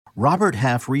Robert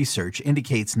Half research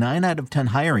indicates 9 out of 10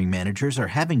 hiring managers are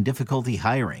having difficulty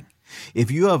hiring.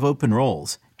 If you have open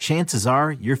roles, chances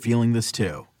are you're feeling this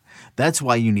too. That's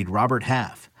why you need Robert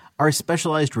Half. Our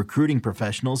specialized recruiting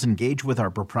professionals engage with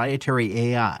our proprietary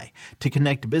AI to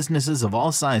connect businesses of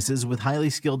all sizes with highly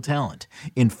skilled talent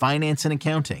in finance and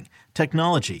accounting,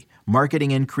 technology,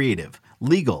 marketing and creative,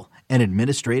 legal, and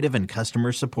administrative and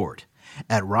customer support.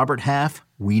 At Robert Half,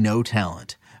 we know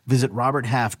talent. Visit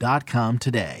roberthalf.com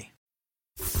today.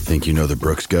 Think you know the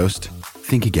Brooks Ghost?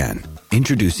 Think again.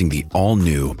 Introducing the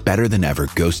all-new, better-than-ever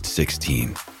Ghost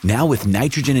 16. Now with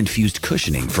nitrogen-infused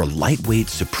cushioning for lightweight,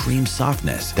 supreme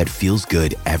softness that feels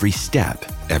good every step,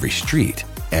 every street,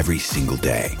 every single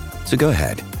day. So go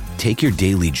ahead, take your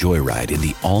daily joyride in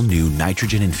the all-new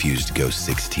nitrogen-infused Ghost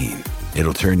 16.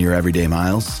 It'll turn your everyday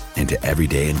miles into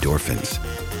everyday endorphins.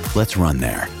 Let's run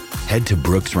there. Head to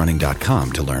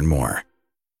brooksrunning.com to learn more.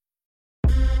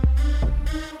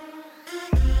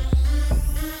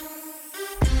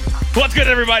 What's good,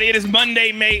 everybody? It is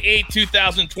Monday, May 8,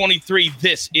 2023.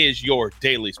 This is your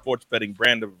daily sports betting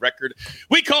brand of record.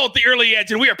 We call it the Early Edge,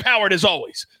 and we are powered, as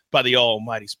always, by the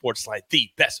almighty Sportsline, the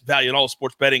best value in all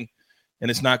sports betting,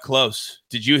 and it's not close.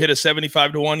 Did you hit a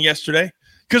 75-1 yesterday?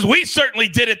 Because we certainly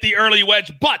did at the Early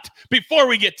Wedge, but before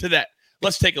we get to that,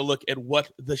 let's take a look at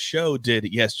what the show did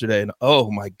yesterday, and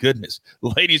oh, my goodness,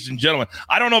 ladies and gentlemen,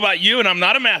 I don't know about you, and I'm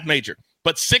not a math major,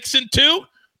 but 6-2,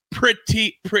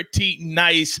 pretty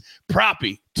nice.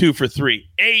 Proppy 2 for 3.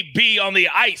 AB on the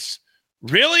ice.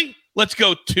 Really? Let's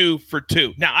go 2 for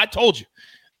 2. Now, I told you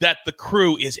that the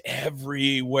crew is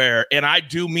everywhere, and I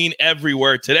do mean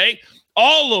everywhere today.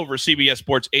 All over CBS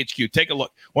Sports HQ. Take a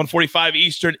look. 1:45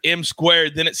 Eastern, M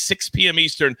Squared. Then at 6 p.m.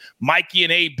 Eastern, Mikey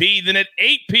and AB. Then at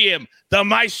 8 p.m., the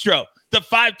Maestro, the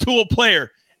 5-tool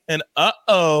player. And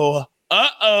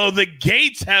the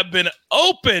gates have been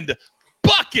opened.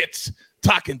 Buckets.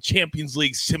 Talking Champions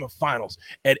League semifinals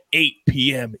at 8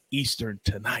 p.m. Eastern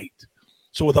tonight.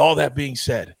 So with all that being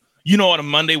said, you know, on a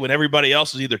Monday when everybody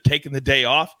else is either taking the day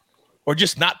off or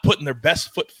just not putting their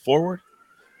best foot forward,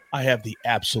 I have the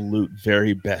absolute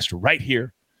very best right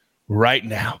here, right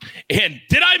now. And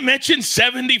did I mention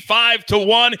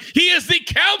 75-1? He is the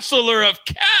counselor of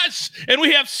cash, and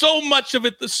we have so much of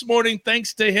it this morning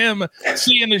thanks to him.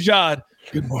 Sia Nejad.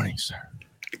 Good morning, sir.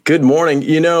 Good morning.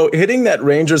 You know, hitting that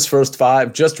Rangers first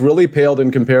 5 just really paled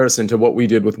in comparison to what we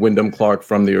did with Wyndham Clark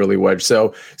from the Early Wedge.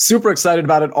 So super excited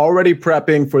about it. Already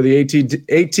prepping for the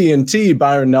AT&T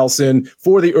Byron Nelson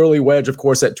for the Early Wedge, of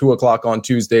course, at 2 o'clock on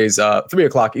Tuesdays, 3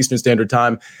 o'clock Eastern Standard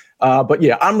Time. But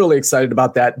yeah, I'm really excited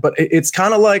about that. But it's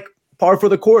kind of like par for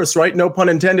the course, right? No pun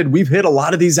intended. We've hit a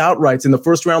lot of these outrights in the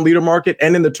first round leader market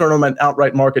and in the tournament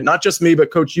outright market. Not just me, but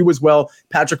Coach, you as well,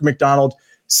 Patrick McDonald.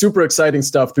 Super exciting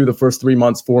stuff through the first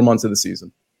 4 months of the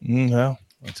season. Well,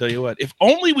 I'll tell you what. If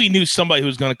only we knew somebody who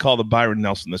was going to call the Byron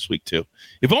Nelson this week, too.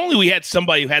 If only we had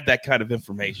somebody who had that kind of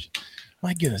information.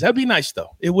 My goodness, that'd be nice,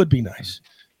 though. It would be nice.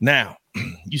 Now,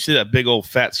 you see that big old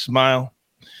fat smile?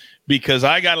 Because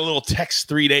I got a little text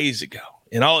 3 days ago,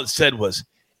 and all it said was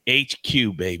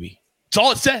HQ, baby. That's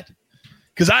all it said.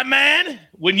 Because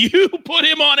when you put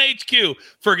him on HQ,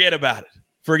 forget about it.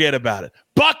 Forget about it.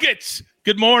 Buckets,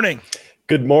 good morning.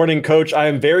 Good morning, Coach. I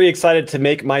am very excited to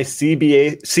make my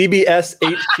CBS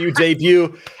HQ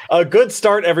debut. A good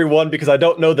start, everyone, because I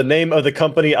don't know the name of the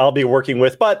company I'll be working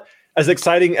with. But as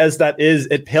exciting as that is,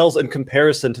 it pales in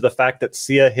comparison to the fact that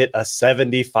Sia hit a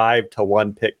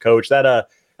 75-1 pick, Coach. That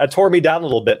tore me down a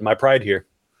little bit in my pride here.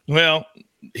 Well,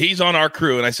 he's on our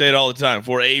crew, and I say it all the time,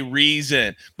 for a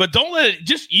reason. But don't let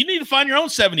it you need to find your own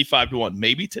 75-1.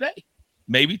 Maybe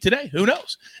today. Who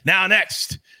knows? Now,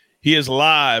 next. He is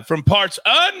live from parts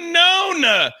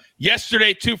unknown.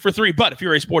 Yesterday, 2 for 3. But if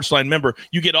you're a Sportsline member,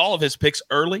 you get all of his picks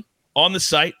early on the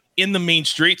site in the mean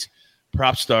streets.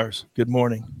 Prop Stars, good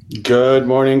morning. Good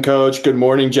morning, Coach. Good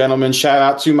morning, gentlemen. Shout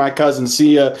out to my cousin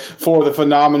Sia for the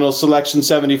phenomenal selection,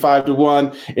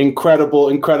 75-1.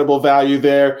 Incredible value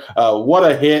there. What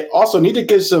a hit. Also need to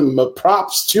give some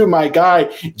props to my guy,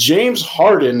 James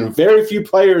Harden. Very few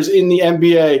players in the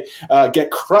NBA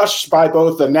get crushed by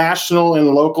both the national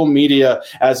and local media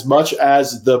as much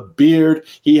as the Beard.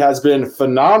 He has been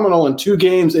phenomenal in 2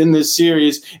 games in this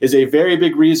series, is a very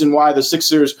big reason why the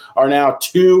Sixers are now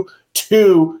 2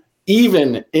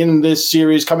 even in this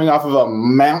series, coming off of a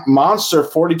monster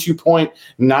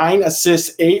 42.9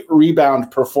 assists, 8 rebound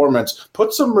performance.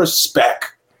 Put some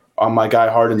respect on my guy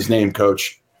Harden's name,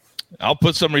 Coach. I'll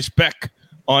put some respect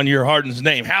on your Harden's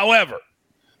name. However,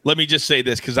 let me just say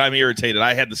this because I'm irritated.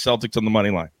 I had the Celtics on the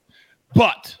money line.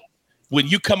 But when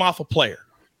you come off a player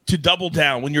to double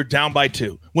down when you're down by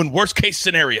 2, when worst case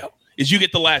scenario is you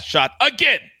get the last shot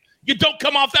again You don't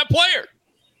come off that player,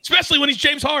 especially when he's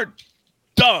James Harden.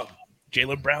 Dumb.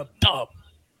 Jaylen Brown, dumb.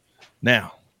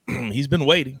 Now, he's been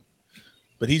waiting,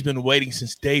 but he's been waiting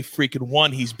since day freaking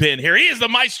one he's been here. He is the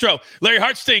maestro, Larry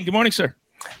Hartstein. Good morning, sir.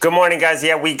 Good morning, guys.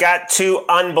 Yeah, we got 2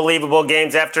 unbelievable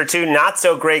games after 2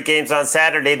 not-so-great games on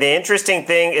Saturday. The interesting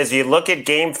thing is you look at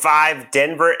Game 5,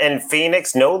 Denver and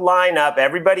Phoenix, no lineup.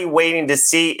 Everybody waiting to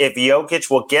see if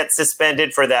Jokic will get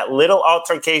suspended for that little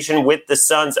altercation with the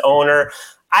Suns owner.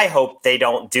 I hope they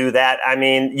don't do that. I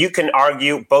mean, you can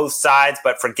argue both sides,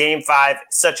 but for Game 5,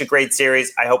 such a great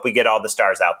series. I hope we get all the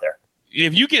stars out there.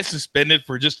 If you get suspended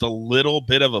for just a little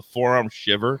bit of a forearm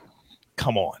shiver,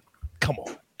 come on.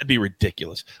 It'd be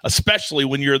ridiculous, especially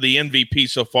when you're the MVP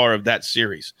so far of that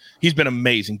series. He's been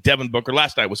amazing. Devin Booker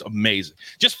last night was amazing.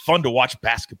 Just fun to watch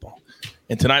basketball.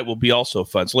 And tonight will be also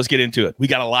fun. So let's get into it. We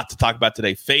got a lot to talk about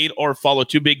today. Fade or follow,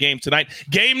 2 big games tonight.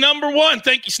 Game number 1.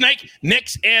 Thank you, Snake.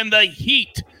 Knicks and the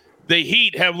Heat. The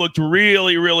Heat have looked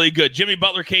really, really good. Jimmy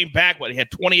Butler came back. He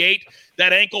had 28.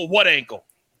 That ankle, what ankle?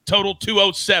 Total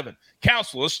 207.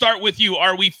 Counselor, let's start with you.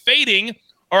 Are we fading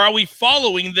or are we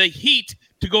following the Heat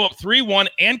to go up 3-1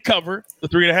 and cover the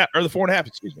 3.5 or the 4.5?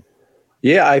 Excuse me.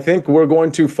 Yeah, I think we're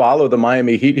going to follow the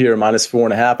Miami Heat here,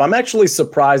 -4.5. I'm actually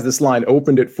surprised this line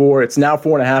opened at 4. It's now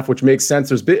 4.5, which makes sense.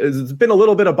 There's been a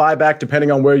little bit of buyback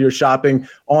depending on where you're shopping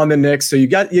on the Knicks. So you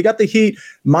got the Heat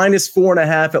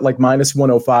 -4.5 at like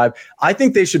 -105. I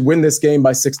think they should win this game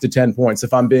by 6 to 10 points,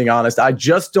 if I'm being honest. I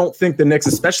just don't think the Knicks,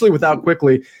 especially without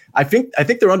Quickly, I think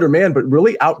they're undermanned, but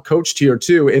really outcoached here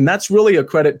too. And that's really a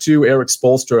credit to Eric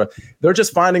Spoelstra. They're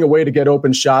just finding a way to get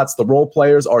open shots. The role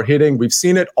players are hitting. We've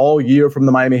seen it all year from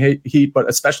the Miami Heat, but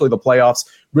especially the playoffs.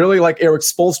 Really like Eric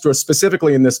Spoelstra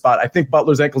specifically in this spot. I think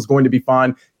Butler's ankle is going to be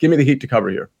fine. Give me the Heat to cover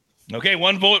here. Okay,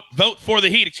 1 vote for the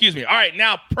Heat. Excuse me. All right,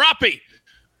 now, Proppy,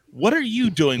 what are you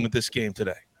doing with this game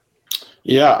today?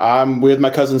 Yeah, I'm with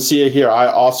my cousin Sia here. I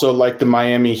also like the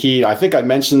Miami Heat. I think I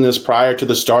mentioned this prior to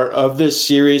the start of this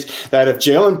series, that if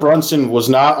Jalen Brunson was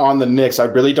not on the Knicks, I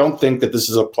really don't think that this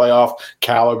is a playoff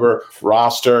caliber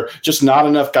roster. Just not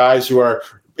enough guys who are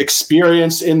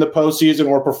experienced in the postseason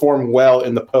or perform well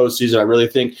in the postseason. I really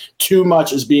think too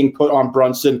much is being put on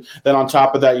Brunson. Then on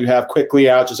top of that, you have Quickly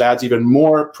out, just adds even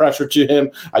more pressure to him.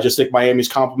 I just think Miami's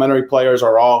complementary players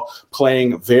are all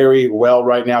playing very well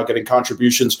right now, getting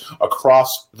contributions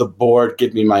across the board.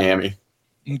 Give me Miami.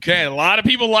 Okay, a lot of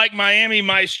people like Miami,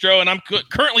 Maestro, and I'm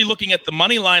currently looking at the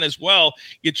money line as well.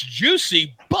 It's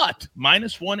juicy, but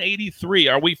 -183.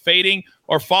 Are we fading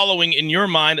or following, in your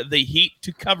mind, the Heat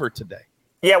to cover today?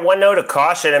 Yeah, one note of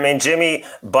caution. I mean, Jimmy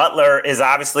Butler is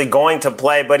obviously going to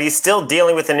play, but he's still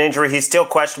dealing with an injury. He's still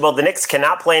questionable. The Knicks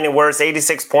cannot play any worse.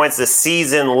 86 points, the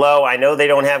season low. I know they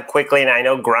don't have Quickly, and I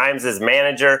know Grimes'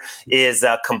 manager is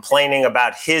complaining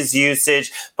about his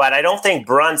usage, but I don't think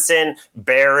Brunson,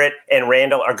 Barrett, and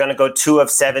Randall are going to go 2 of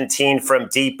 17 from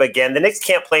deep again. The Knicks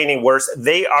can't play any worse.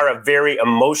 They are a very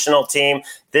emotional team.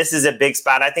 This is a big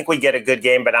spot. I think we get a good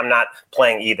game, but I'm not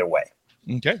playing either way.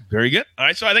 Okay, very good. All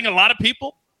right, so I think a lot of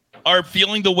people are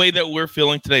feeling the way that we're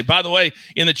feeling today. By the way,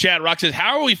 in the chat, Rock says,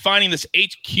 how are we finding this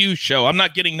HQ show? I'm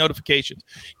not getting notifications.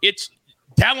 It's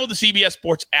download the CBS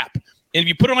Sports app. And if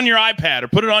you put it on your iPad or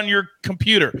put it on your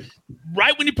computer,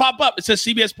 right when you pop up, it says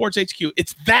CBS Sports HQ.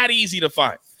 It's that easy to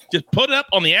find. Just put it up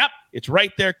on the app. It's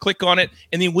right there. Click on it.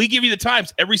 And then we give you the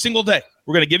times every single day.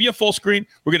 We're going to give you a full screen.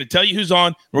 We're going to tell you who's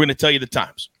on. We're going to tell you the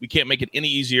times. We can't make it any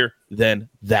easier than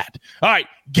that. All right.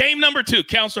 Game number 2.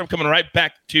 Counselor, I'm coming right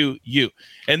back to you.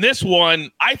 And this one,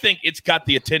 I think it's got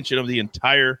the attention of the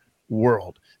entire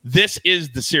world. This is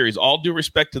the series. All due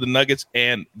respect to the Nuggets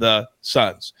and the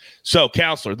Suns. So,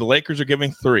 Counselor, the Lakers are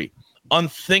giving 3.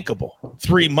 Unthinkable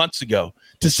 3 months ago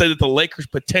to say that the Lakers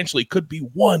potentially could be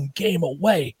 1 game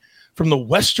away from the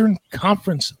Western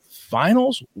Conference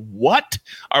Finals. What?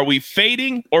 Are we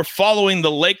fading or following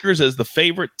the Lakers as the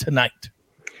favorite tonight?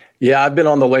 Yeah, I've been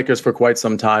on the Lakers for quite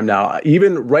some time now.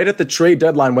 Even right at the trade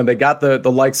deadline when they got the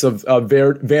likes of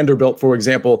Vanderbilt, for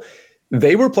example,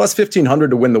 they were plus 1,500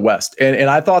 to win the West. And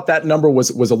I thought that number was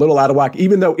a little out of whack,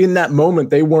 even though in that moment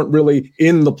they weren't really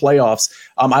in the playoffs.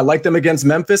 I like them against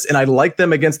Memphis, and I like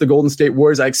them against the Golden State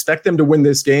Warriors. I expect them to win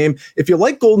this game. If you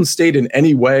like Golden State in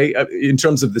any way in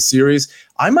terms of the series,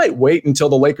 I might wait until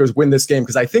the Lakers win this game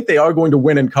because I think they are going to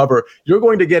win and cover. You're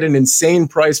going to get an insane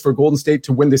price for Golden State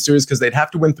to win this series because they'd have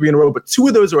to win 3 in a row, but 2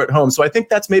 of those are at home. So I think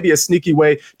that's maybe a sneaky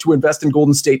way to invest in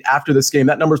Golden State after this game.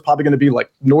 That number is probably going to be like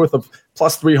north of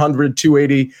plus 300,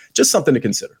 280, just something to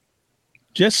consider.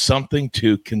 Just something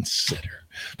to consider.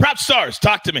 Prop Stars,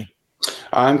 talk to me.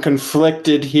 I'm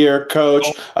conflicted here, Coach.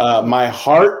 My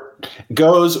heart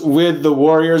goes with the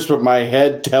Warriors, but my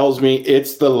head tells me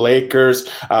it's the Lakers.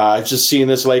 I've just seen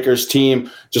this Lakers team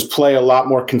just play a lot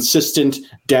more consistent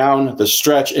down the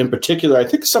stretch. In particular, I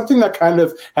think something that kind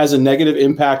of has a negative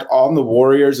impact on the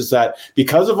Warriors is that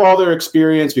because of all their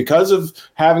experience, because of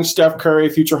having Steph Curry,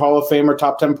 future Hall of Famer,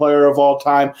 top 10 player of all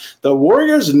time, the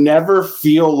Warriors never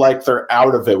feel like they're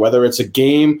out of it, whether it's a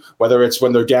game, whether it's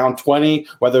when they're down 20,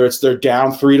 whether it's they're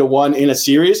down 3-1 in a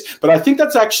series. But I think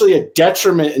that's actually a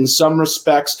detriment in some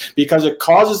respects because it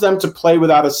causes them to play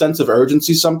without a sense of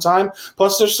urgency sometimes.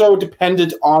 Plus, they're so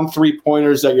dependent on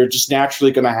three-pointers that you're just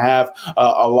naturally going to have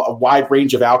a wide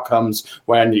range of outcomes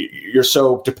when you're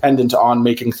so dependent on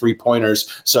making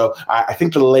three-pointers. So I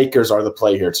think the Lakers are the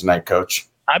play here tonight, Coach.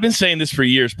 I've been saying this for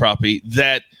years, Proppy,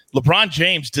 that LeBron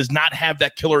James does not have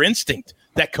that killer instinct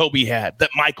that Kobe had, that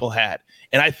Michael had.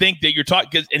 And I think that you're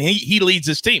talking, and he leads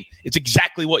this team. It's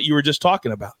exactly what you were just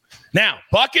talking about. Now,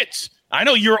 buckets. I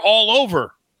know you're all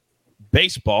over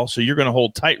baseball, so you're going to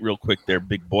hold tight real quick there,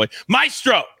 big boy.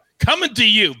 Maestro, coming to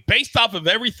you, based off of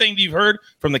everything you've heard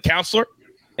from the counselor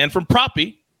and from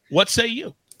Proppy, what say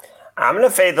you? I'm going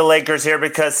to fade the Lakers here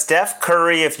because Steph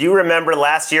Curry, if you remember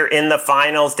last year in the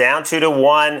finals, down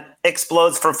 2-1,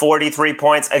 explodes for 43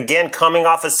 points. Again, coming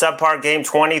off a subpar game,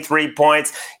 23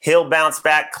 points. He'll bounce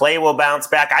back. Clay will bounce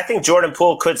back. I think Jordan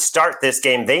Poole could start this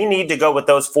game. They need to go with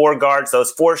those four guards,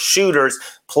 those four shooters,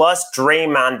 plus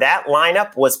Draymond. That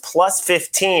lineup was plus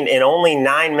 15 in only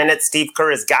 9 minutes. Steve Kerr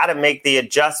has got to make the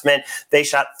adjustment. They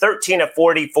shot 13 of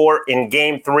 44 in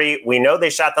game 3. We know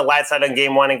they shot the lights out in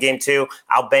game 1 and game 2.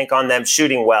 I'll bank on them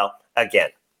shooting well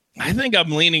again. I think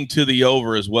I'm leaning to the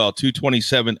over as well,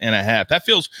 227.5. That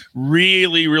feels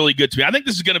really, really good to me. I think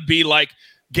this is going to be like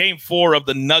game 4 of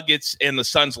the Nuggets and the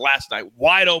Suns last night.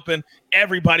 Wide open,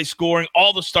 everybody scoring,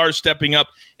 all the stars stepping up,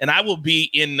 and I will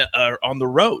be on the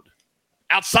road,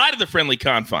 outside of the friendly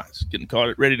confines,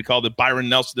 ready to call the Byron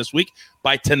Nelson this week.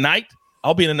 By tonight,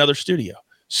 I'll be in another studio.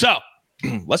 So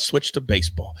let's switch to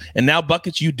baseball. And now,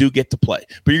 Buckets, you do get to play,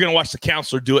 but you're going to watch the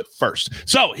counselor do it first.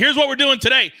 So here's what we're doing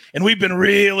today, and we've been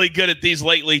really good at these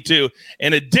lately, too.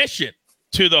 In addition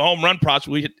to the home run props,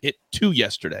 we hit 2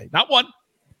 yesterday. Not 1,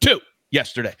 2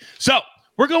 yesterday. So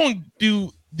we're going to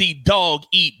do the dog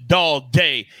eat dog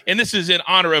day, and this is in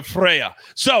honor of Freya.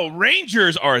 So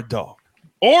Rangers are a dog.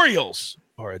 Orioles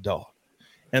are a dog.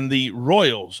 And the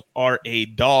Royals are a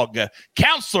dog.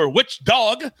 Counselor, which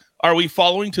dog are we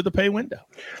following to the pay window?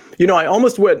 You know, I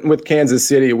almost went with Kansas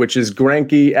City, which is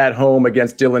Greinke at home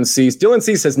against Dylan Cease. Dylan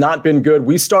Cease has not been good.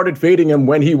 We started fading him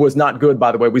when he was not good,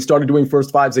 by the way. We started doing first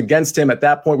fives against him. At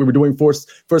that point, we were doing first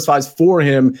fives for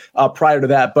him prior to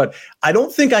that. But I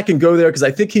don't think I can go there because I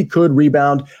think he could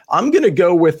rebound. I'm going to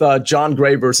go with John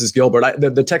Gray versus Gilbert,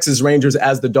 the Texas Rangers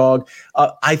as the dog.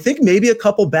 I think maybe a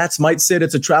couple bats might sit.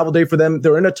 It's a travel day for them.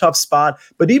 They're in a tough spot.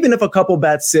 But even if a couple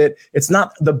bats sit, it's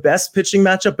not the best pitching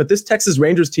matchup. But this Texas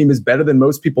Rangers team is better than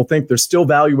most people think. There's still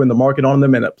value in the market on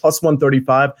them, and at plus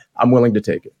 135, I'm willing to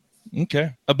take it.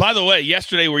 Okay. By the way,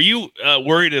 yesterday, were you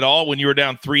worried at all when you were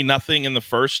down 3-0 in the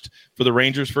first for the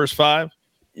Rangers' first 5?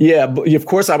 Yeah, but of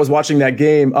course I was watching that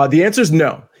game. The answer is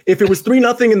no. If it was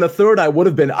 3-0 in the third, I would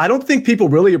have been. I don't think people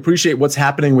really appreciate what's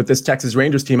happening with this Texas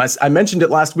Rangers team. I mentioned it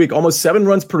last week, almost 7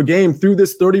 runs per game through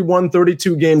this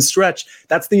 32 game stretch.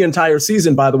 That's the entire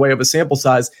season, by the way, of a sample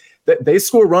size. They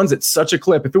score runs at such a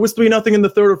clip. If it was 3-0 in the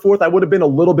third or fourth, I would have been a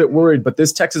little bit worried. But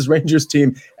this Texas Rangers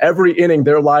team, every inning,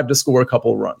 they're live to score a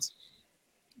couple of runs.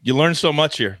 You learn so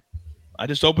much here. I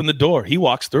just opened the door. He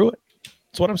walks through it.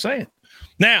 That's what I'm saying.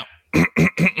 Now,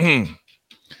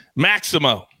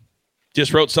 Maximo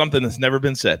just wrote something that's never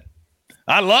been said.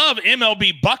 I love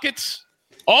MLB buckets.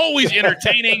 Always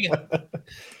entertaining,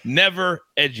 never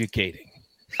educating.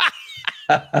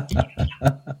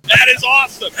 That is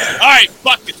awesome. All right,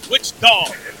 buckets, which dog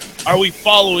are we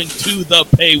following to the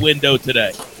pay window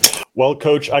today? Well,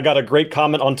 Coach, I got a great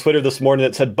comment on Twitter this morning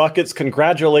that said, Buckets,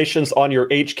 congratulations on your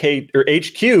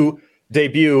HQ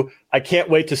debut. I can't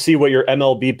wait to see what your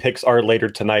MLB picks are later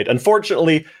tonight.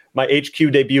 Unfortunately, my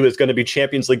HQ debut is going to be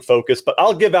Champions League focused, but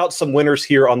I'll give out some winners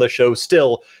here on the show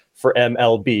still for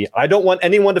MLB. I don't want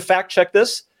anyone to fact check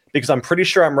this because I'm pretty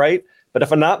sure I'm right. But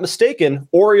if I'm not mistaken,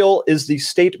 Oriole is the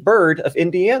state bird of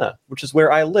Indiana, which is where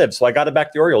I live. So I got to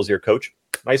back the Orioles here, Coach.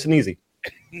 Nice and easy.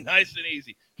 Nice and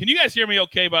easy. Can you guys hear me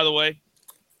okay, by the way?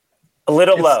 A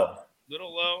little low.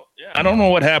 Little low? Yeah. I don't know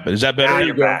what happened. Is that better? Now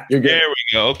you're back. You're good. There we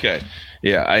go. Okay.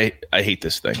 Yeah, I hate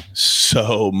this thing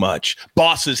so much.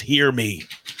 Bosses hear me.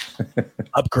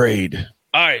 Upgrade.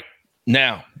 All right.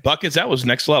 Now, Buckets, that was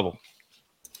next level.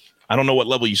 I don't know what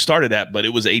level you started at, but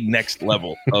it was a next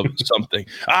level of something.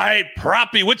 All right,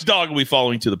 Proppy, which dog are we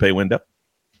following to the pay window?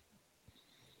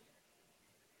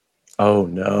 Oh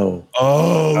no!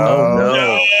 Oh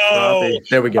no!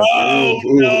 There we go.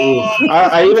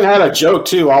 I even had a joke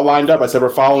too, all lined up. I said we're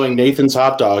following Nathan's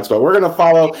Hot Dogs, but we're going to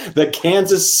follow the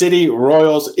Kansas City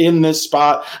Royals in this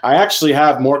spot. I actually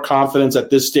have more confidence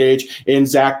at this stage in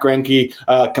Zach Greinke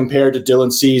compared to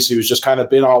Dylan Cease, who's just kind of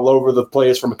been all over the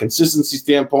place from a consistency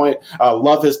standpoint.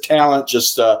 Love his talent,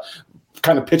 just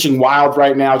kind of pitching wild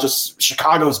right now. Just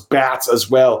Chicago's bats as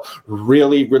well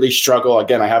really, really struggle.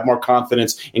 Again, I have more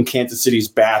confidence in Kansas City's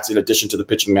bats in addition to the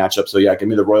pitching matchup. So yeah, give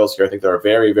me the Royals here. I think they're a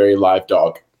very, very live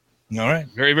dog. All right.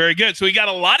 Very, very good. So we got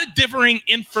a lot of differing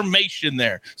information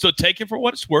there. So take it for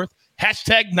what it's worth.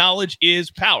 Hashtag knowledge is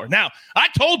power. Now, I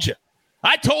told you,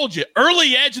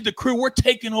 early edge of the crew, we're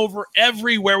taking over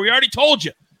everywhere. We already told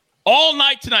you. All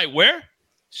night tonight. Where?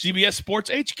 CBS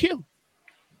Sports HQ.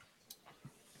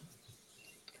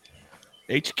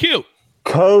 HQ.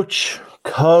 Coach,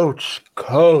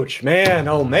 man,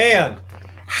 oh man.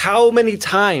 How many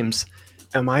times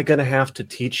am I going to have to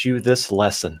teach you this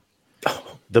lesson?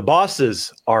 The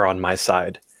bosses are on my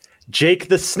side. Jake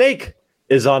the Snake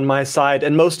is on my side.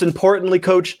 And most importantly,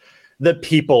 Coach, the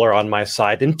people are on my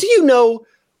side. And do you know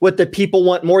what the people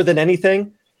want more than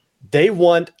anything? They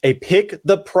want a pick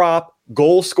the prop,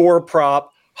 goal scorer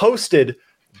prop hosted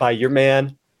by your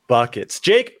man, Buckets.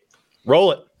 Jake,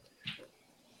 roll it.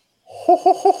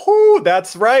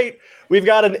 That's right. We've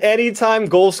got an anytime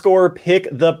goal scorer pick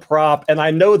the prop. And I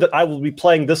know that I will be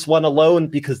playing this one alone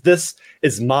because this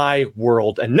is my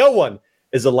world and no one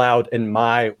is allowed in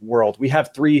my world. We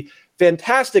have three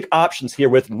fantastic options here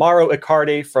with Mauro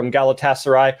Icardi from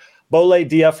Galatasaray, Bole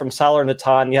Dia from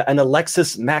Salernitana, and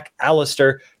Alexis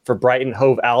McAllister for Brighton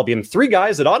Hove Albion. Three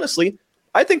guys that honestly,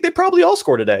 I think they probably all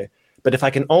score today. But if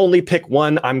I can only pick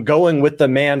one, I'm going with the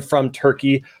man from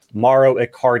Turkey, Mauro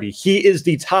Icardi. He is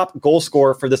the top goal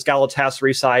scorer for this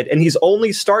Galatasaray side, and he's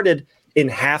only started in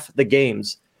half the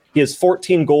games. He has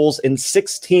 14 goals in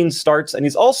 16 starts, and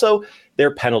he's also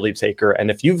their penalty taker. And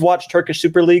if you've watched Turkish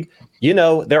Super League, you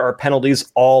know there are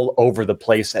penalties all over the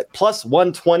place. At plus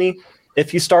 120, if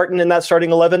he's starting in that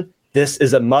starting 11, this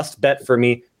is a must bet for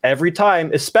me every time,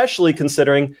 especially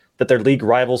considering that their league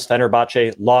rivals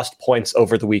Fenerbahce lost points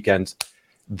over the weekend.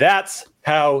 That's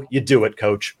how you do it,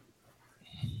 Coach.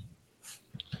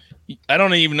 I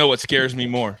don't even know what scares me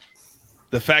more.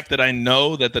 The fact that I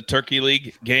know that the Turkey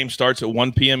League game starts at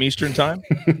 1 p.m. Eastern time,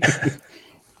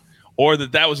 or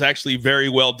that was actually very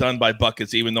well done by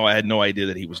Buckets, even though I had no idea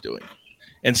that he was doing it.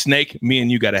 And Snake, me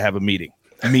and you got to have a meeting.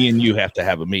 Me and you have to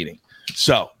have a meeting.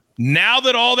 So now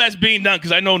that all that's being done,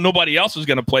 because I know nobody else is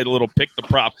going to play the little pick the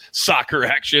prop soccer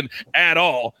action at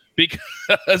all,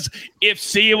 because if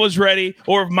Sia was ready,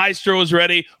 or if Maestro was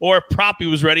ready, or if Proppy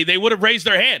was ready, they would have raised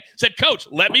their hand, said, Coach,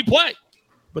 let me play.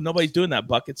 But nobody's doing that,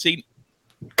 Bucket. See,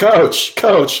 Coach,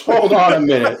 hold on a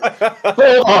minute.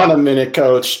 Hold on a minute,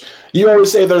 Coach. You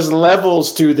always say there's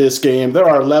levels to this game. There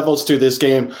are levels to this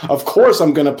game. Of course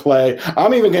I'm going to play.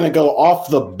 I'm even going to go off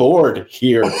the board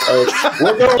here, Coach.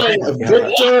 We're going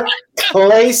Victor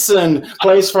Claesson,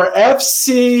 plays for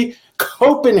FC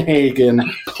Copenhagen,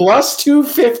 plus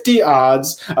 250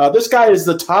 odds. This guy is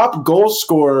the top goal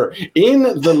scorer in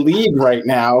the league right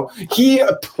now. He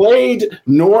played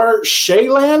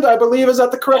Nordsjælland, I believe. Is that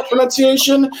the correct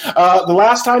pronunciation? The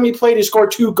last time he played, he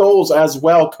scored 2 goals as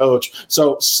well, Coach.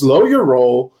 So slow your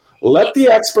roll. Let the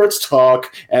experts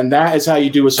talk. And that is how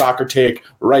you do a soccer take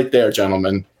right there,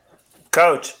 gentlemen.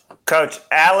 Coach,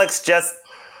 Alex just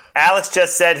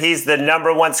said he's the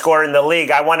number 1 scorer in the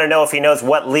league. I want to know if he knows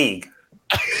what league.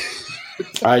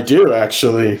 I do,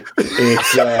 actually.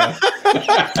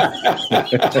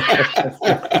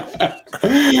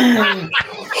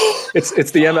 It's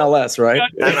it's the MLS, right?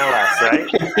 MLS, right?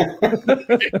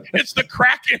 It's the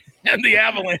Kraken and the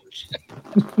Avalanche.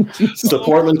 It's the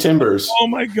Portland Timbers. Oh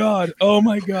my God.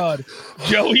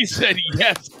 Joey said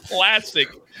yes, classic.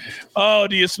 Oh,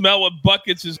 do you smell what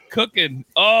Buckets is cooking?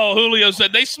 Oh, Julio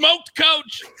said they smoked,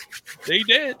 Coach. They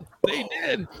did.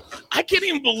 I can't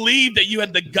even believe that you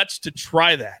had the guts to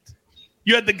try that.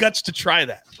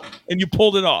 And you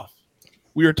pulled it off.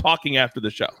 We were talking after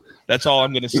the show. That's all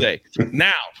I'm going to say.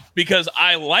 Now, because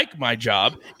I like my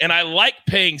job and I like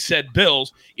paying said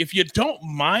bills, if you don't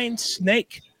mind,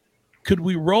 Snake, could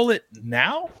we roll it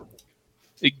now?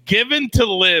 Given to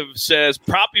Live says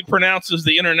Proppy pronounces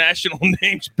the international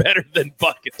names better than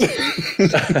Buckets.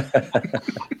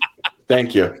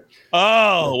 Thank you.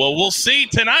 Oh, well, we'll see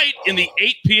tonight in the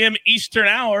 8 p.m. Eastern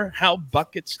hour how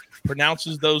Buckets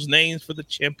pronounces those names for the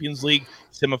Champions League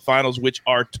semifinals, which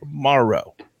are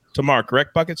tomorrow. Tomorrow,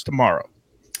 correct, Buckets? Tomorrow.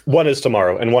 One is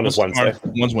tomorrow, and one is Wednesday.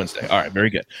 One's Wednesday. All right, very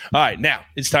good. All right, now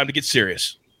it's time to get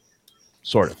serious.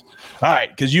 Sort of. All right,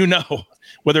 because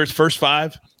whether it's first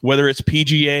five, whether it's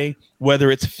PGA,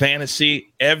 whether it's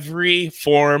fantasy, every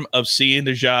form of C and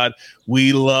Dejad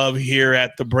we love here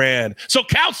at the brand. So,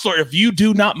 Counselor, if you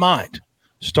do not mind,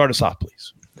 start us off,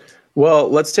 please. Well,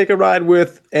 let's take a ride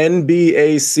with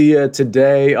NBA Sia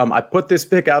today. I put this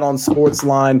pick out on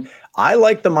Sportsline. I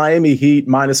like the Miami Heat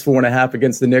 -4.5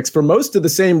 against the Knicks for most of the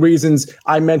same reasons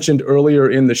I mentioned earlier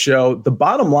in the show. The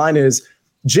bottom line is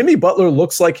Jimmy Butler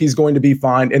looks like he's going to be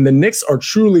fine, and the Knicks are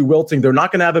truly wilting. They're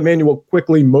not going to have Emmanuel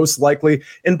quickly, most likely.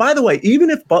 And by the way, even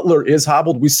if Butler is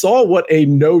hobbled, we saw what a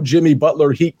no Jimmy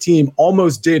Butler Heat team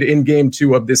almost did in Game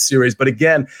 2 of this series. But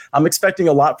again, I'm expecting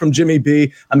a lot from Jimmy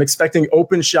B. I'm expecting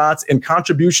open shots and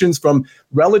contributions from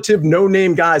relative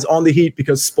no-name guys on the Heat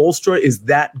because Spoelstra is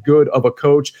that good of a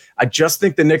coach. I just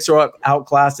think the Knicks are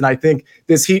outclassed, and I think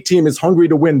this Heat team is hungry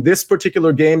to win this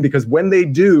particular game because when they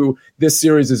do, this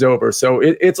series is over. So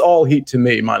it's all Heat to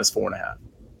me, -4.5.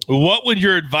 What would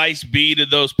your advice be to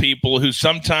those people who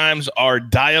sometimes are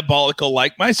diabolical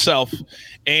like myself,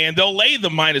 and they'll lay the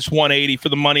 -180 for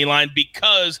the money line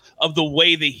because of the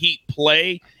way the Heat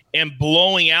play, and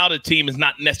blowing out a team is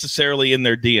not necessarily in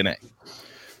their DNA?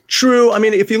 True. I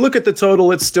mean, if you look at the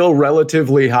total, it's still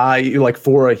relatively high, like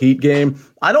for a Heat game.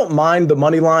 I don't mind the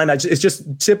money line. It's just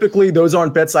typically those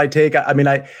aren't bets I take.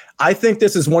 I think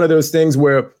this is one of those things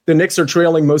where the Knicks are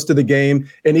trailing most of the game.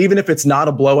 And even if it's not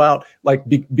a blowout, like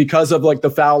because of like the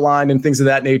foul line and things of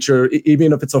that nature,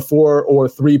 even if it's a 4 or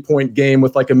 3 point game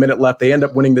with like a minute left, they end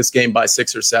up winning this game by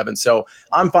 6 or 7. So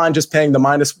I'm fine just paying the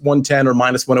 -110 or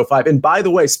 -105. And by the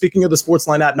way, speaking of the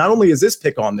Sportsline app, not only is this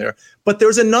pick on there, but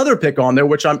there's another pick on there,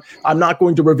 which I'm not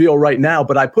going to reveal right now,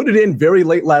 but I put it in very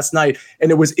late last night. And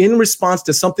it was in response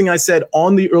to something I said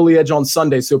on the Early Edge on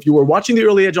Sunday. So if you were watching the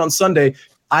Early Edge on Sunday,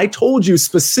 I told you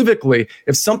specifically,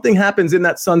 if something happens in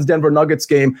that Suns-Denver Nuggets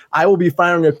game, I will be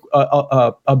firing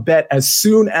a bet as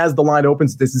soon as the line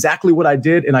opens. That's exactly what I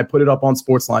did, and I put it up on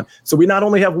Sportsline. So we not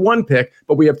only have one pick,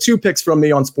 but we have 2 picks from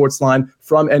me on Sportsline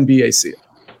from NBAC.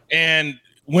 And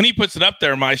when he puts it up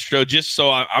there, Maestro, just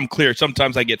so I'm clear,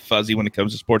 sometimes I get fuzzy when it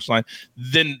comes to Sportsline,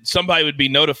 then somebody would be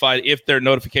notified if their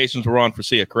notifications were on for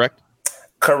Sia, correct?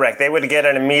 Correct. They would get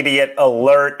an immediate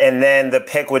alert, and then the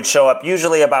pick would show up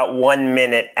usually about 1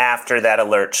 minute after that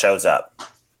alert shows up.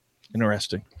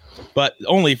 Interesting. But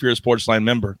only if you're a Sportsline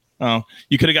member. Oh,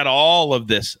 you could have got all of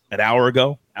this an hour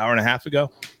ago, hour and a half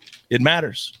ago. It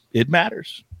matters. It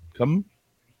matters. Come.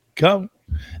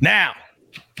 Now,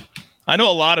 I know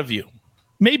a lot of you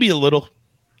may be a little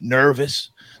nervous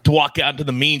to walk out into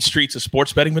the mean streets of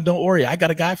sports betting, but don't worry. I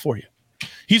got a guy for you.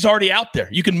 He's already out there.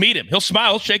 You can meet him. He'll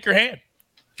smile. He'll shake your hand.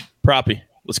 Proppy,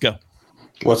 let's go.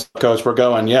 What's up, Coach? We're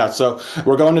going. Yeah. So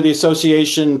we're going to the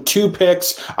association, 2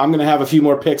 picks. I'm going to have a few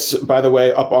more picks, by the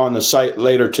way, up on the site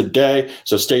later today.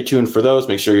 So stay tuned for those.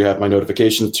 Make sure you have my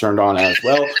notifications turned on as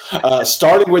well.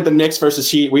 Starting with the Knicks versus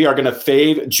Heat, we are going to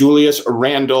fade Julius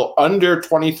Randle under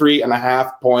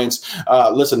 23.5 points.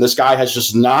 Listen, this guy has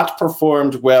just not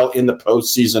performed well in the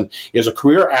postseason. He has a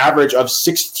career average of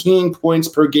 16 points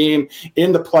per game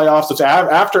in the playoffs. It's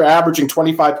after averaging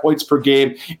 25 points per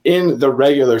game in the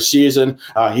regular season.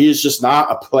 He is just not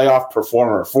a playoff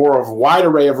performer for a wide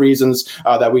array of reasons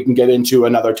that we can get into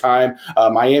another time.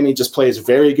 Miami just plays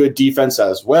very good defense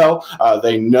as well.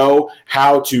 They know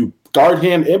how to guard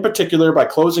him in particular by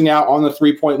closing out on the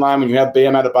 3-point line. When you have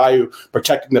Bam Adebayo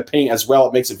protecting the paint as well,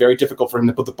 it makes it very difficult for him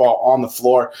to put the ball on the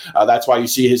floor. That's why you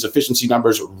see his efficiency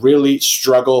numbers really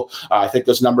struggle. I think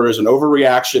this number is an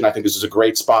overreaction. I think this is a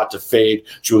great spot to fade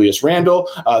Julius Randle.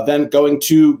 Then going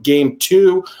to game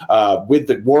 2 with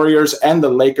the Warriors and the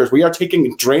Lakers, we are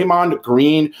taking Draymond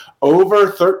Green over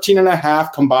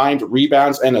 13.5 combined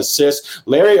rebounds and assists.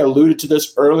 Larry alluded to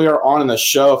this earlier on in the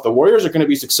show. If the Warriors are going to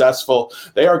be successful,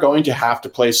 they are going to have to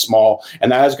play small,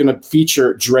 and that is going to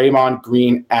feature Draymond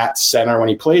Green at center. When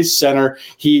he plays center,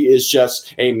 he is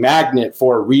just a magnet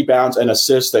for rebounds and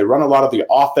assists. They run a lot of the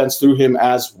offense through him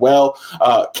as well.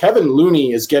 Kevon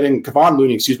Looney is getting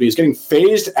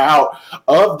phased out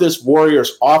of this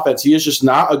Warriors offense. He is just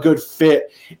not a good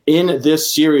fit in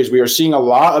this series. We are seeing a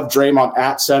lot of Draymond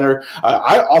at center.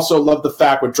 I also love the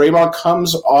fact when Draymond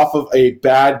comes off of a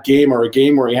bad game or a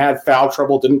game where he had foul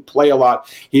trouble, didn't play a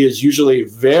lot, he is usually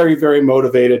very, very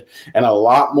motivated and a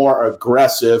lot more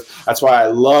aggressive. That's why I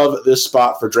love this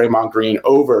spot for Draymond Green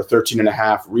over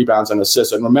 13.5 rebounds and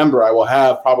assists. And remember, I will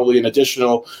have probably an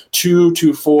additional 2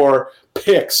 to 4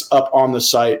 picks up on the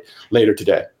site later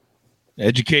today.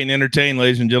 Educate and entertain,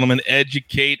 ladies and gentlemen.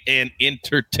 Educate and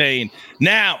entertain.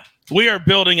 Now, we are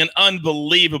building an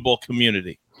unbelievable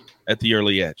community at the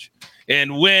Early Edge.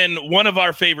 And when one of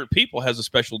our favorite people has a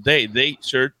special day, they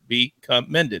should be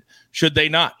commended. Should they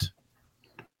not?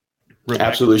 Rebecca?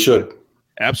 Absolutely should.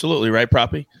 Absolutely, right,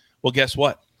 Proppy? Well, guess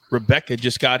what? Rebecca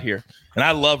just got here, and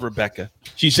I love Rebecca.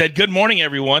 She said, good morning,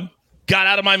 everyone. Got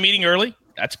out of my meeting early.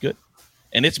 That's good.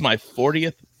 And it's my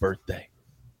 40th birthday.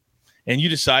 And you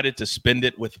decided to spend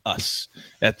it with us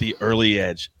at the Early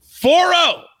Edge.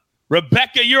 4-0.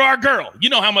 Rebecca, you're our girl. You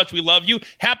know how much we love you.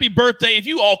 Happy birthday. If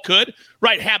you all could,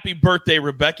 write happy birthday,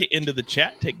 Rebecca, into the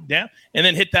chat. Take it down, and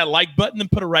then hit that like button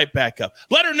and put her right back up.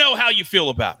 Let her know how you feel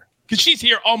about her, because she's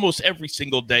here almost every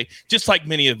single day, just like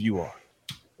many of you are.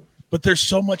 But there's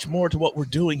so much more to what we're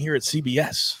doing here at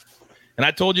CBS. And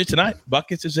I told you tonight,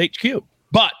 Buckets is HQ.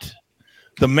 But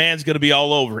the man's going to be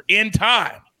all over in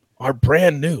time. Our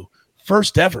brand new,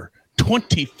 first ever,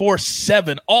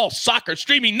 24/7 all soccer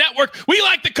streaming network. We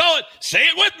like to call it, say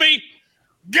it with me,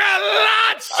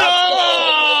 Galazzo!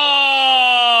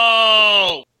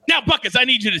 Now, Buckets, I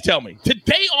need you to tell me,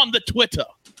 today on the Twitter,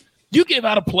 you gave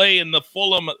out a play in the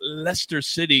Fulham-Leicester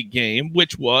City game,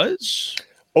 which was?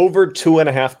 Over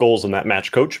 2.5 goals in that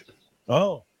match, Coach.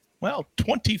 Oh, well,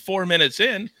 24 minutes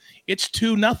in, it's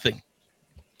 2-0.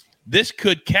 This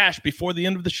could cash before the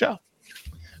end of the show.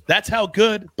 That's how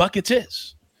good Buckets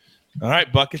is. All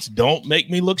right, Buckets, don't make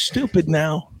me look stupid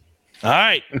now. All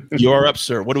right, you're up,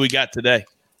 sir. What do we got today?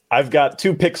 I've got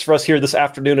 2 picks for us here this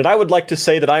afternoon, and I would like to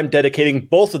say that I'm dedicating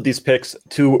both of these picks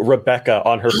to Rebecca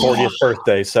on her 40th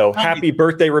birthday. So happy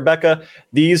birthday, Rebecca.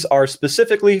 These are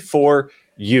specifically for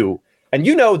you. And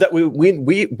you know that when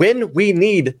we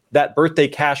need that birthday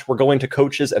cash, we're going to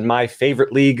Coaches and my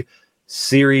favorite league,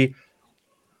 Serie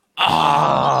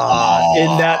A.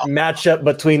 In that matchup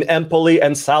between Empoli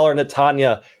and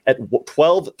Salernitana at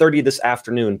 12:30 this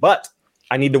afternoon. But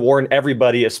I need to warn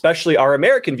everybody, especially our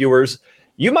American viewers,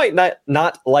 you might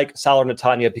not like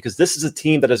Salernitana because this is a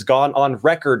team that has gone on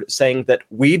record saying that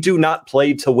we do not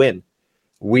play to win.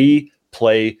 We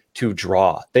play to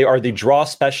draw. They are the draw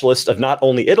specialist of not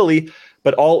only Italy,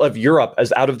 but all of Europe,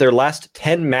 as out of their last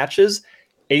 10 matches,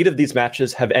 8 of these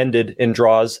matches have ended in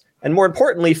draws. And more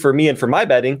importantly, for me and for my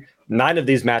betting, 9 of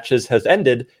these matches has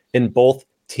ended in both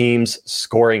teams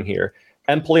scoring here.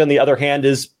 Empoli, on the other hand,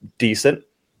 is decent.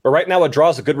 But right now, a draw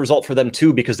is a good result for them,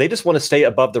 too, because they just want to stay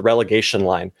above the relegation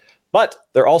line. But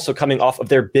they're also coming off of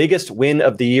their biggest win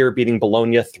of the year, beating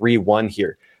Bologna 3-1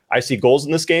 here. I see goals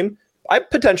in this game. I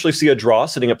potentially see a draw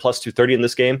sitting at plus 230 in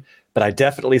this game, but I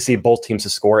definitely see both teams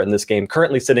to score in this game,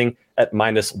 currently sitting at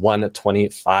minus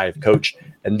 125, Coach.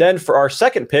 And then for our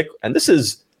second pick, and this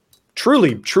is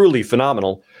truly, truly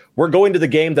phenomenal, we're going to the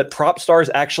game that Prop Stars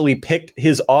actually picked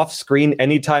his off-screen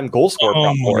anytime goal score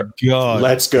prop for. God.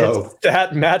 Let's go. It's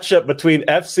that matchup between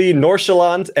FC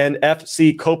Nordsjælland and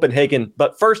FC Copenhagen.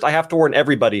 But first, I have to warn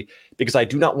everybody, because I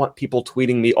do not want people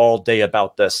tweeting me all day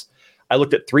about this. I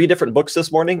looked at 3 different books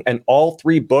this morning, and all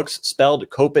 3 books spelled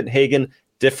Copenhagen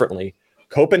differently.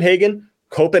 Copenhagen,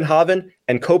 Copenhagen,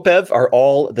 and Kopev are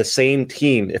all the same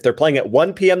team. If they're playing at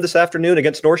 1 p.m. this afternoon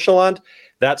against Nordsjælland,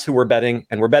 that's who we're betting.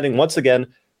 And we're betting, once again,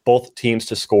 both teams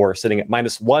to score, sitting at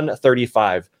minus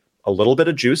 135. A little bit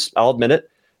of juice, I'll admit it.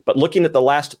 But looking at the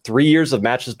last 3 years of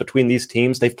matches between these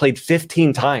teams, they've played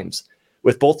 15 times,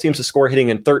 with both teams to score hitting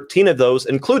in 13 of those,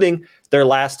 including their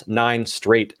last 9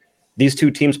 straight. These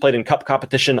 2 teams played in cup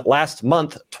competition last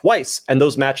month twice, and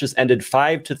those matches ended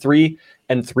 5-3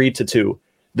 and 3-2.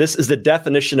 This is the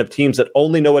definition of teams that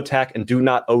only know attack and do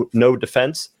not know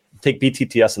defense. Take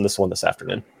BTTS in this one this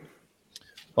afternoon.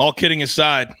 All kidding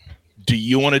aside, do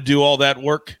you want to do all that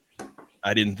work?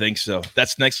 I didn't think so.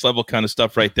 That's next level kind of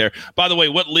stuff right there. By the way,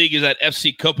 what league is that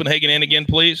FC Copenhagen in again,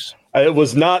 please? It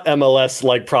was not MLS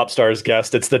like Prop Stars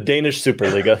guessed. It's the Danish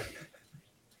Superliga.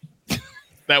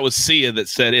 That was Sia that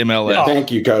said MLS. Thank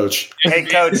you, Coach. Hey,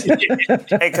 Coach.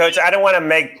 Hey, Coach. I don't want to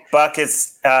make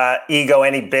Bucket's ego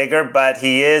any bigger, but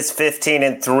he is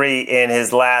 15-3 in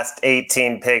his last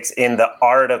 18 picks in the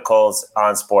articles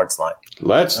on Sportsline.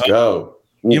 Let's go.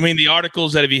 You mean the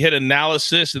articles that if you hit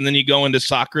analysis and then you go into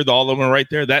soccer, all of them are right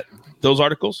there? Those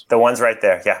articles? The ones right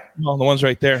there, yeah. Well, the ones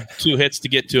right there. 2 hits to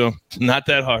get to them. Not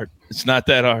that hard. It's not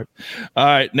that hard. All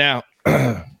right, now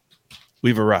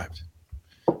we've arrived.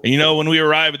 And, you know, when we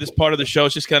arrive at this part of the show,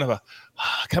 it's just kind of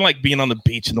like being on the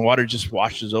beach and the water just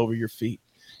washes over your feet.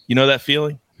 You know that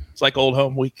feeling? It's like old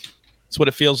home week. It's what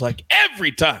it feels like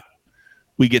every time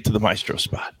we get to the maestro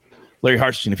spot. Larry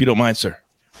Hartstein, if you don't mind, sir,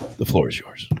 the floor is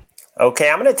yours.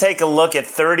 Okay, I'm going to take a look at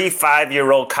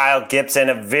 35-year-old Kyle Gibson,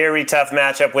 a very tough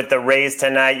matchup with the Rays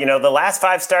tonight. You know, the last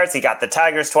 5 starts, he got the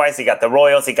Tigers twice, he got the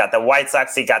Royals, he got the White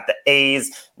Sox, he got the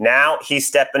A's. Now he's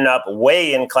stepping up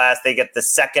way in class. They get the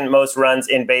second most runs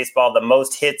in baseball, the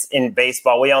most hits in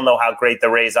baseball. We all know how great the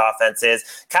Rays offense is.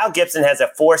 Kyle Gibson has a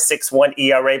 4.61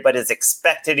 ERA, but his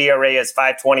expected ERA is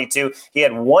 5.22. He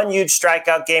had one huge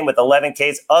strikeout game with 11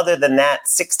 Ks. Other than that,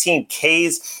 16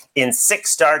 Ks in 6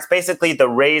 starts. Basically, the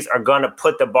Rays are going to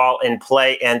put the ball in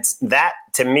play, and that,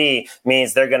 to me,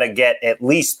 means they're going to get at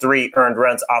least 3 earned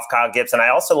runs off Kyle Gibson. I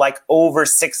also like over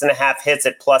 6.5 hits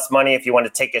at plus money if you want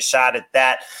to take a shot at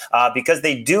that, because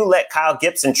they do let Kyle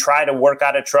Gibson try to work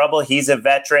out of trouble. He's a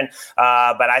veteran,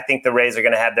 but I think the Rays are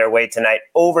going to have their way tonight.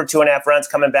 Over 2.5 runs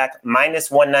coming back,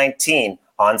 minus 119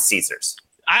 on Caesars.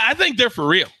 I think they're for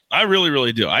real. I really,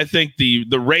 really do. I think the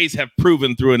Rays have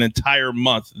proven through an entire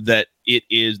month that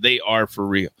they are for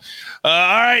real. All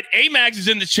right, A-Mags is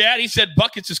in the chat. He said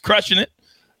Buckets is crushing it.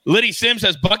 Liddy Sims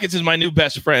says Buckets is my new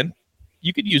best friend.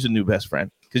 You could use a new best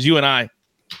friend because you and I,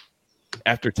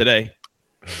 after today,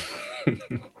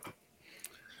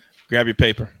 grab your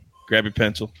paper, grab your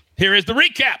pencil. Here is the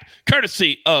recap,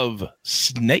 courtesy of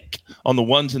Snake on the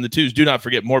 1s and the 2s. Do not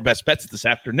forget more best bets this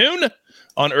afternoon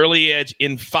on Early Edge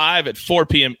in 5 at 4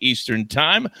 p.m. Eastern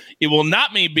time. It will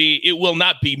not be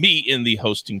me in the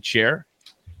hosting chair.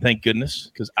 Thank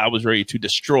goodness, because I was ready to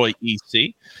destroy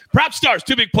EC. Prop stars,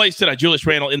 2 big plays tonight. Julius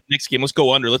Randle in the next game. Let's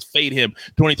go under. Let's fade him.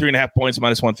 23.5 points,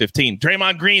 minus 115.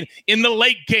 Draymond Green in the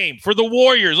late game for the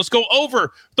Warriors. Let's go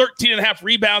over 13.5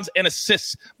 rebounds and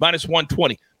assists, minus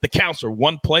 120. The counts are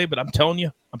 1 play, but I'm telling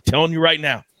you right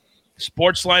now,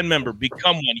 Sportsline member,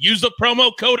 become one. Use the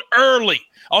promo code EARLY.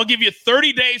 I'll give you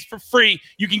 30 days for free.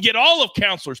 You can get all of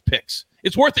Counselor's picks.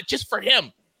 It's worth it just for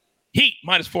him. Heat,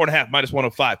 minus 4.5, minus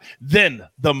 105. Then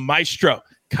the Maestro,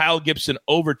 Kyle Gibson,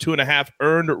 over 2.5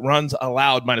 earned runs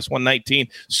allowed, minus 119.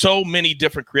 So many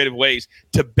different creative ways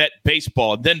to bet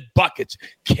baseball. And then Buckets.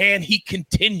 Can he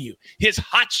continue his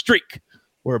hot streak?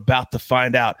 We're about to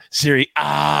find out. Serie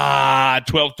A,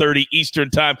 12:30 Eastern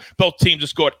time. Both teams have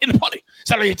scored in the party.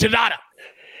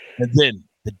 And then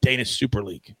the Danish Super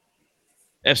League.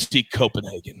 FC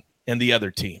Copenhagen and the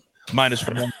other team. Minus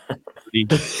 130.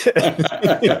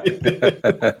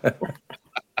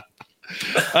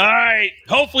 All right.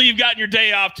 Hopefully you've gotten your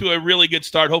day off to a really good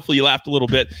start. Hopefully you laughed a little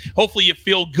bit. Hopefully you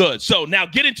feel good. So now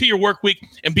get into your work week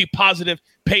and be positive.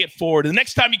 Pay it forward. And the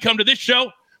next time you come to this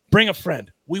show, bring a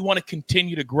friend. We want to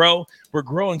continue to grow. We're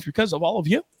growing because of all of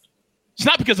you. It's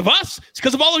not because of us. It's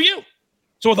because of all of you.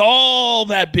 So with all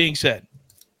that being said,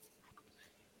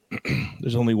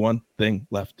 there's only one thing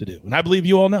left to do. And I believe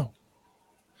you all know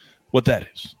what that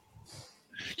is.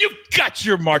 You've got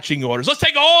your marching orders. Let's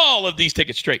take all of these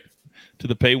tickets straight to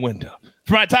the pay window.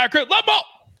 For my entire crew, love ball.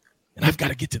 And I've got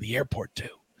to get to the airport too.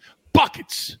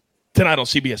 Buckets tonight on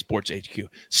CBS Sports HQ.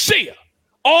 See ya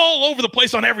all over the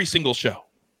place on every single show.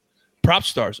 Prop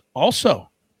stars also,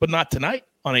 but not tonight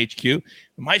on HQ.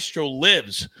 Maestro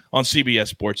lives on CBS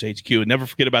Sports HQ. And never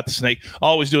forget about the Snake,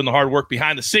 always doing the hard work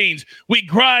behind the scenes. We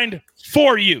grind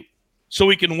for you so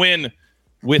we can win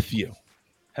with you.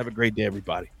 Have a great day,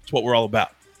 everybody. It's what we're all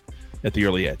about at the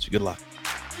Early Edge. Good luck.